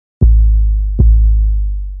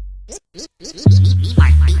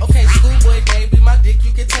Okay, Skoo Boii, baby, my dick,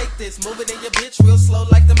 you can take this. Move it in your bitch real slow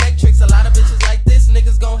like the Matrix. A lot of bitches like this,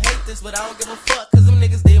 niggas gon' hate this, but I don't give a fuck, cause them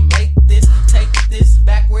niggas didn't make this. Take this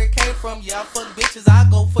back where it came from. Yeah, I fuck bitches, I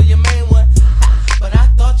go for your main one. Ha, but I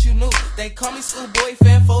thought you knew. They call me Skoo Boii,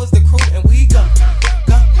 fan foes the crew, and we go,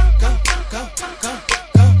 go, go, go, go, go,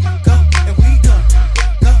 go, and we go,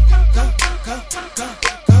 go, go, go, go,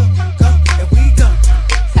 go, go, and we go,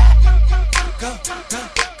 ha, go, go, go,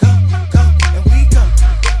 go, and we go,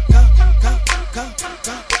 go, go, go,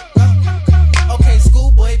 go, go. Okay,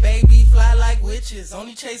 Skoo Boii, baby, fly like witches.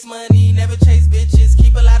 Only chase money, never chase bitches.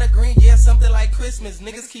 Keep a lot of green, yeah, something like Christmas.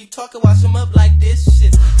 Niggas keep talking, wash them up like this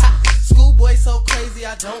shit. Ha, Skoo Boii so crazy,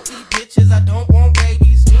 I don't eat bitches, I don't want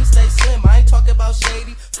babies. Jeans stay slim, I ain't talking about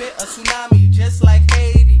shady. Fit a tsunami, just like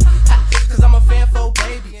Haiti. Ha, cause I'm a fan for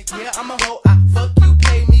baby. Yeah, I'm a hoe, I fuck you,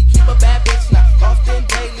 pay me. Keep a bad bitch, not often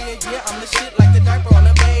daily. And yeah, I'm the shit like the diaper on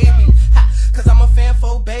a baby. Ha, cause I'm a fan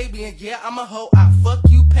for baby. And yeah, I'm a hoe, I fuck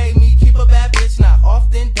you, pay me. Keep a bad bitch, not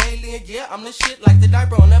often daily. And yeah, I'm the shit like the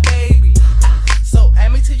diaper on a baby. Ha, so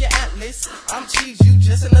add me to your atlas. I'm cheese, you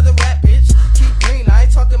just another rap bitch. Keep green, I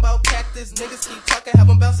ain't talking about cactus. Niggas keep talking, have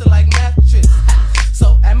them bouncing like mattress.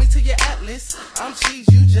 So add me to your atlas. I'm cheese,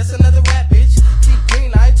 you just another rap bitch. Keep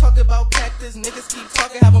green, I ain't talking about cactus. Niggas keep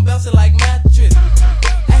talking, have them bouncing like mattress.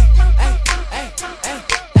 Hey, hey, hey, hey,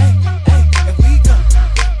 hey, hey, and we go,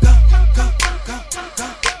 go, go, go, go, go,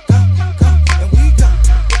 go, and we go,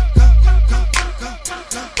 go, go, go, go,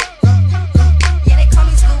 go, go. Yeah, they call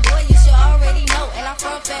me Skoo Boii, you should already know. And I'm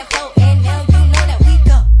from Fat Folk, and now you know that we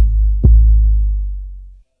go.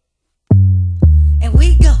 And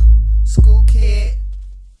we go. School kid.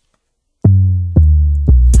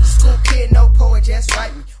 School kid, no poet, just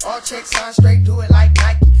write me. All checks sign straight, do it like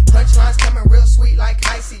Nike. Punchlines coming real sweet like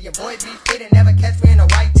icy. Your boy be fit and never catch me in a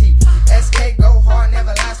white tee. SK go hard,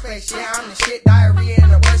 never last face. Yeah, I'm the shit, diarrhea in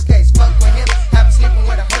the worst case. Fuck with him, have him sleeping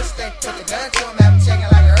with a hearse steak. Put the gun to him, have him shaking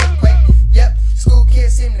like an earthquake. Yep, school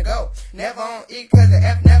kids seem to go. Never on E cause the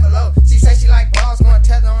F never low. She say she like balls, going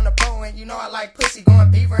tether on the pole. And you know I like pussy,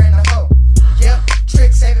 going beaver and